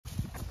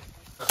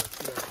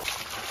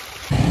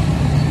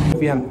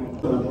Final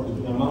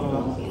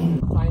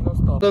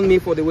stop. Don't me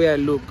for the way I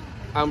look.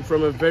 I'm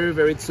from a very,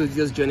 very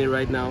tedious journey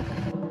right now.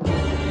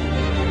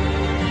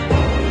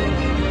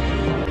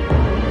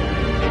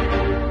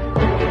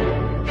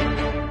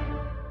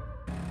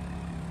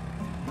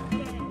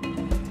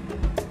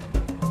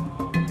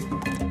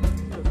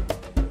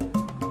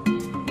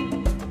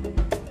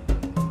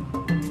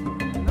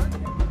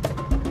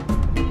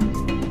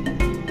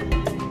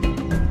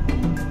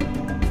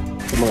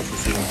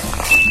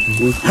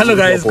 Hello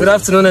guys, good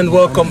afternoon and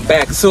welcome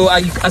back. So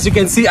as you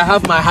can see, I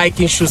have my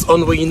hiking shoes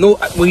on.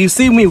 When you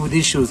see me with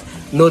these shoes,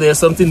 know there's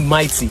something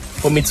mighty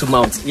for me to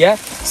mount. Yeah.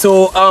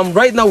 So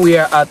right now we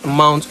are at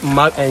Mount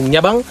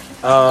Nyabang.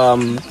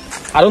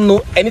 I don't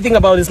know anything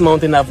about this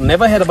mountain. I've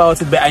never heard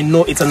about it, but I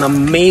know it's an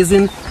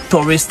amazing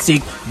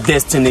touristic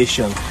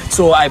destination.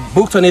 So I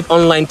booked on it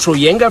online through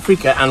Young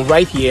Africa, and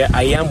right here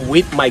I am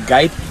with my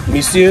guide,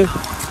 Monsieur.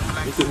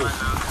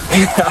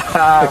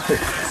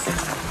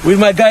 With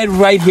my guide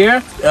right here.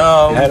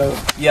 Hello.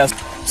 Yes.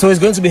 So he's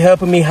going to be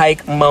helping me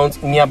hike Mount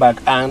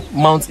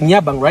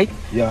Nyabang, right?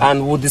 Yeah.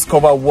 And we'll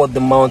discover what the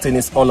mountain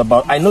is all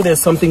about. I know there's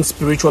something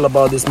spiritual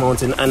about this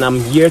mountain, and I'm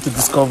here to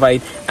discover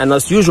it. And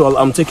as usual,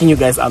 I'm taking you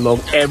guys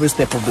along every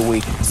step of the way.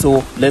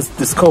 So let's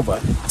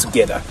discover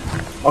together.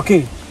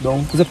 Okay.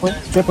 Donc, vous êtes prêts?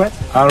 Tu es prêt?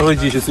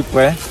 Already, je suis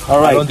prêt. All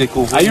right.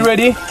 Are you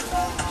ready?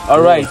 All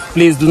right,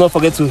 please do not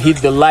forget to hit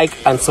the like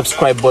and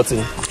subscribe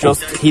button.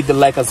 Just hit the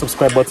like and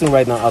subscribe button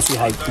right now as we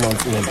hike Mount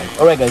Nyabang.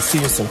 All right, guys, see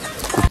you soon.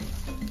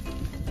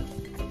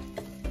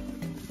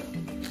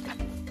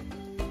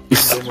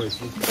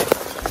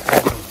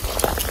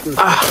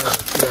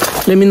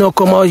 Let me not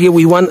come out here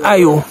with one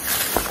eye.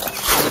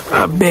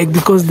 I beg,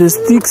 because the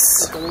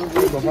sticks.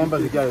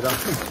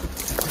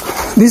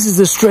 This is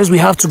the stress we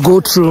have to go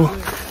through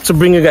to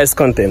bring you guys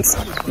content.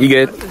 You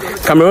get?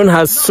 Cameroon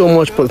has so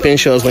much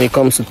potential when it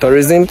comes to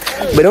tourism,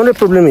 but the only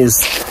problem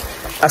is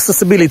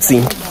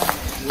accessibility.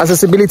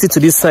 Accessibility to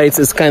these sites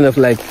is kind of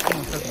like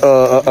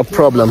a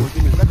problem.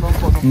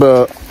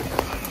 But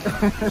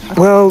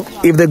well,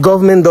 if the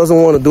government doesn't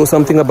want to do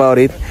something about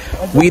it,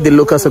 we the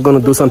locals are going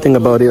to do something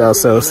about it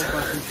ourselves.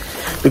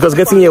 Because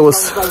getting here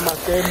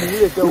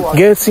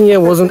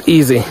wasn't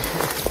easy.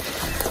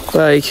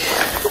 Like,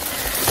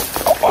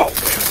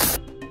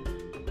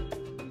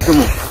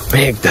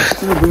 beg that.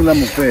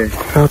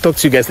 I'll talk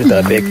to you guys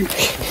later, beg.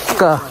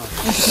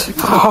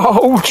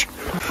 Ouch!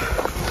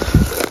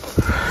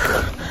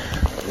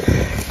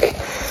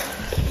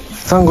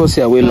 Thank God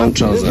see a way long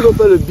trouser.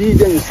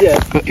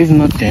 If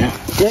not there.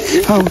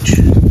 Ouch.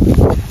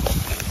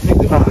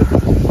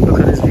 Look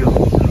at this view.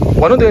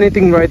 We're not doing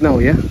anything right now,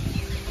 yeah?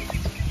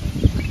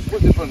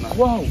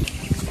 Wow.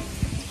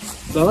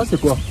 Ça va, c'est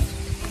quoi?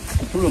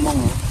 Pour le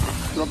moment.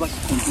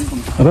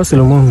 C'est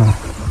le moment.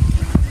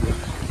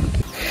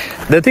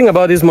 The thing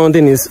about this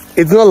mountain is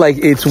it's not like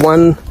it's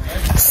one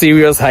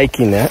serious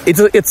hiking. Eh?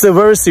 It's a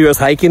very serious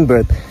hiking,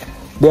 but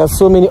there are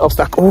so many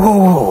obstacles.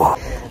 Oh,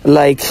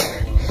 like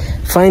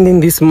finding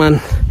this man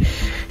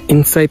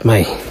inside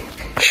my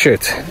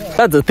shirt.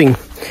 That's the thing.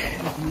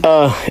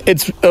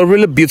 It's a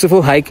really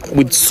beautiful hike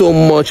with so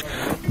much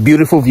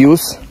beautiful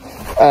views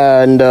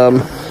and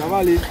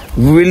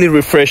really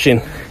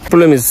refreshing.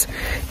 Problem is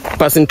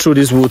passing through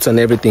these woods and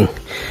everything,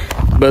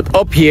 but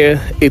up here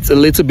it's a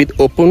little bit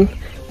open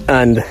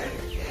and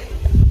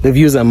the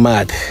views are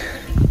mad.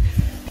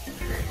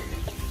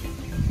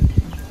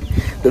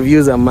 The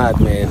views are mad,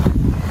 man.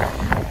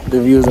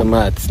 The views are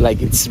mad.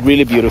 Like, it's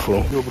really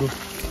beautiful.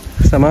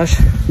 Ça marche?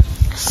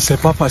 C'est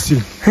pas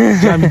facile.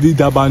 J'ai envie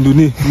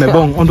d'abandonner, mais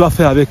bon, on doit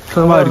faire avec.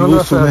 On va arriver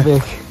au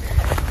sommet.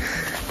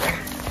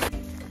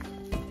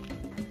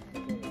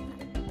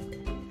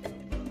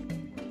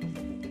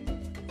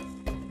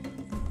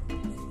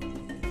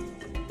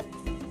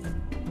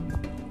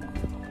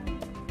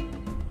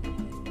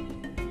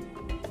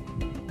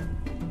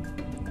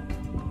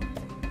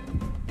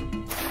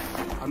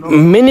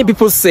 Many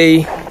people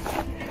say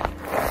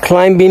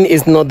climbing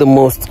is not the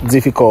most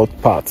difficult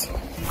part.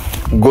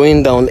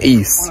 Going down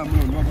is.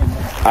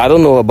 I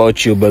don't know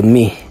about you, but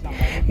me,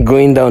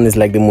 going down is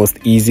like the most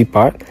easy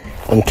part,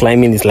 and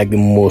climbing is like the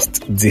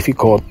most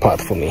difficult part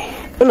for me.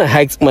 When I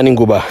hiked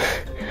Maningouba,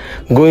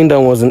 going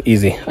down wasn't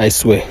easy, I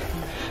swear.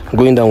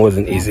 Going down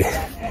wasn't easy.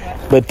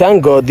 But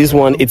thank God this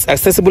one, it's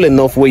accessible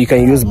enough where you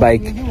can use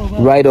bike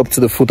right up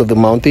to the foot of the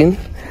mountain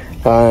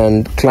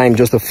and climb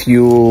just a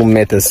few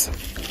meters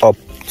up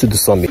to the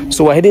summit.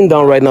 So we're heading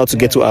down right now to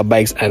get to our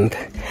bikes and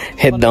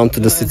head down to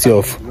the city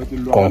of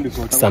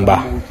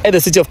Nkongsamba. The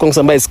city of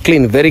Nkongsamba is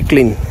clean, very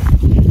clean.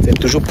 C'est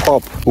toujours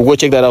propre. We'll go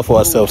check that out for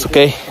ourselves,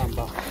 okay?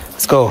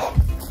 Let's go.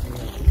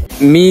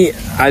 Me,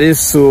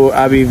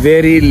 I'll be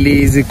very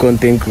lazy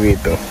content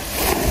creator.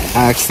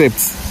 I accept.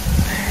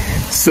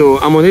 So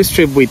I'm on this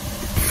trip with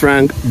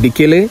Frank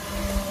Bikele.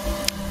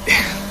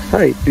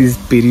 Hi, this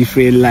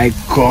peripheral like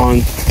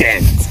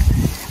content.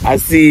 I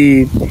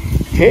see.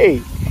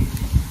 Hey,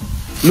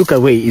 look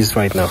at where he is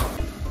right now.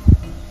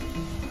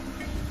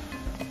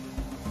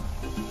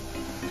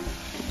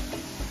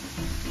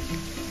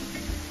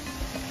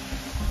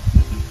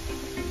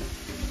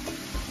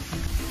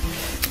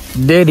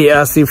 There they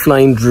are, see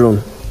flying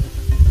drone.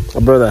 Oh,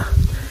 brother,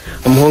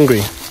 I'm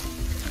hungry.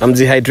 I'm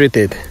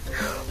dehydrated.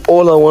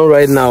 All I want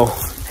right now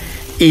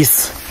is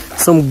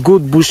some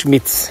good bush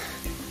meat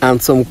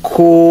and some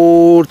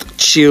cold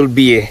chilled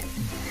beer.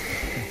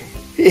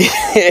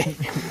 I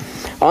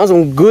want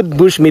some good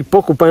bush meat,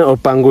 porcupine or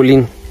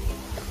pangolin,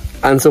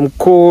 and some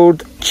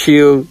cold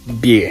chilled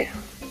beer.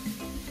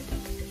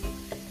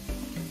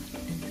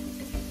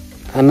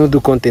 I no do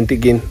content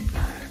again.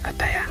 I'm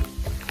tired.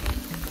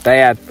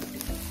 Tired.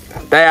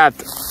 Tired.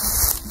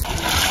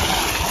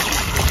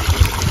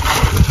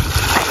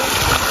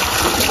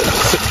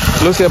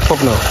 Let's see a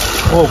pop now.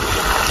 Oh,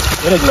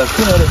 what a glass.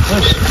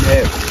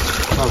 Yeah.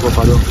 I'll go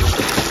follow.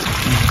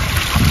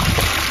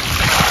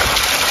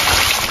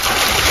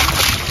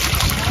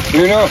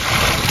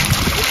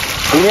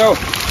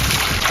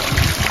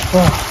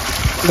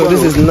 So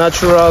this is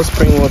natural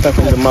spring water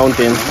from the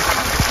mountain.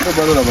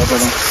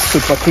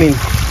 Super clean.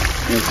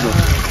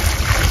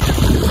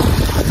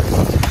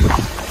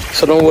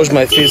 So don't wash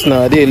my face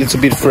now. They're a little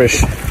bit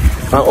fresh.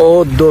 And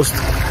all dust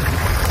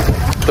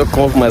don't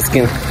come off my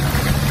skin.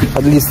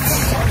 At least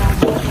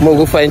I'm gonna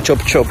go find chop.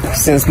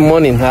 Since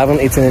morning I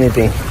haven't eaten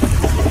anything.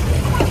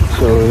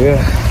 So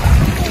yeah.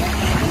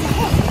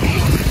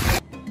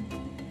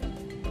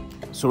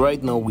 So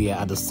right now we are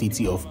at the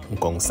city of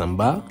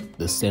Nkongsamba,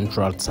 the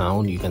central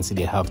town. You can see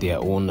they have their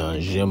own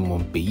J'aime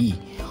mon pays.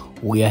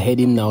 We are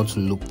heading now to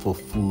look for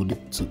food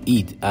to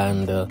eat,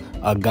 and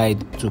our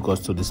guide took us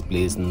to this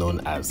place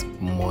known as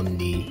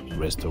Monday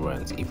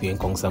Restaurant. If you're in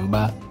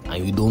Nkongsamba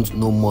and you don't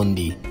know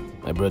Monday,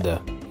 my brother,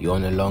 you're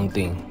on a long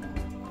thing.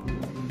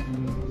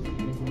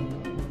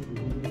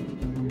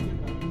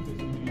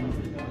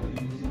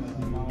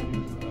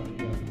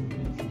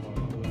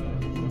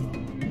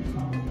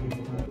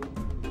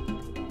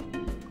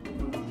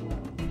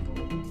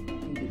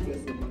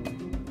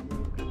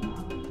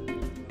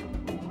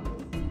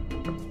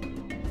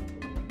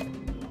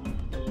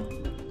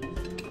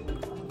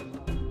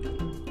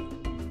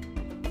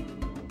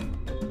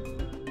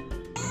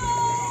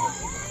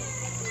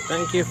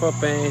 Thank you for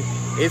paying.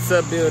 It's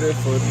a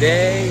beautiful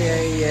day.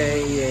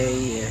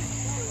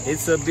 Yeah.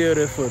 It's a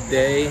beautiful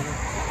day.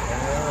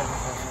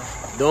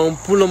 Donc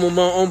pour le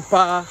moment on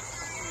part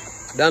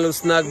dans le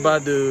snack bar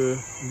de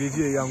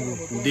Dédi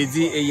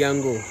et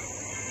Yango.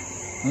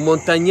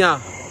 Montagna.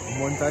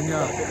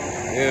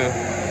 Yeah.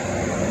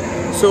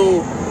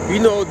 So you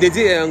know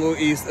Dédi et Yango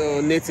is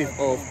a native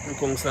of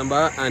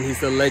Nkongsamba and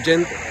he's a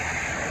legend.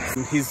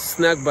 His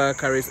snack bar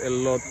carries a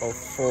lot of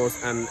force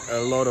and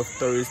a lot of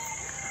tourist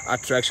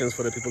attractions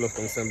for the people of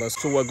Nkongsamba.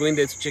 So we're going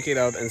there to check it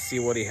out and see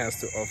what he has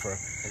to offer.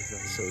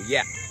 Exactly. So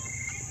yeah,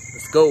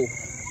 let's go.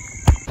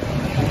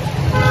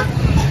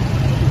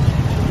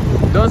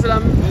 Donc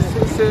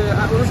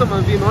nous sommes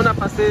en ville, mais on a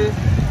passé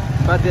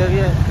par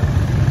derrière.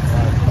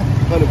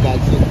 Pas le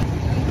quartier.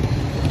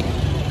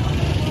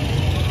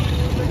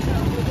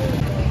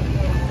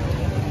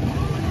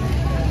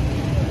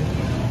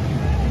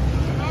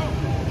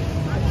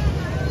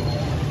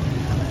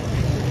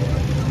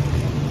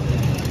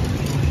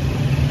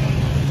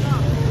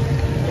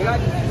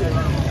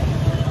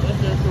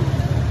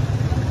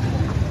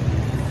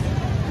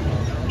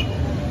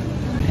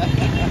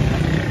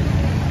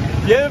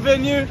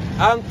 Bienvenue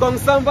à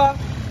Nkongsamba.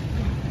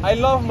 I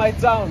love my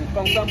town,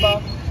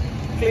 Nkongsamba,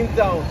 clean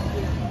town.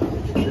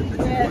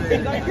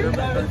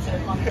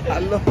 I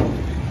love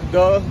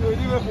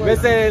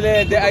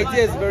the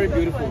idea is very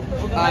beautiful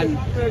and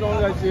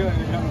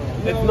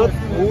it's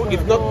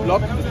not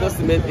block, it's not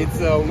cement, it's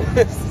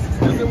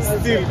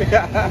steel.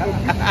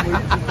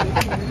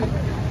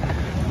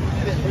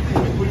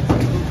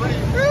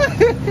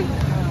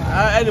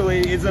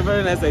 Anyway, it's a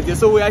very nice idea.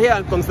 So we are here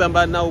at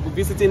Nkongsamba now. We'll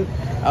be visiting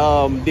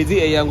Dédi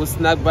et Yango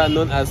snack bar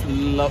known as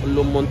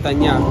Le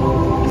Montagna.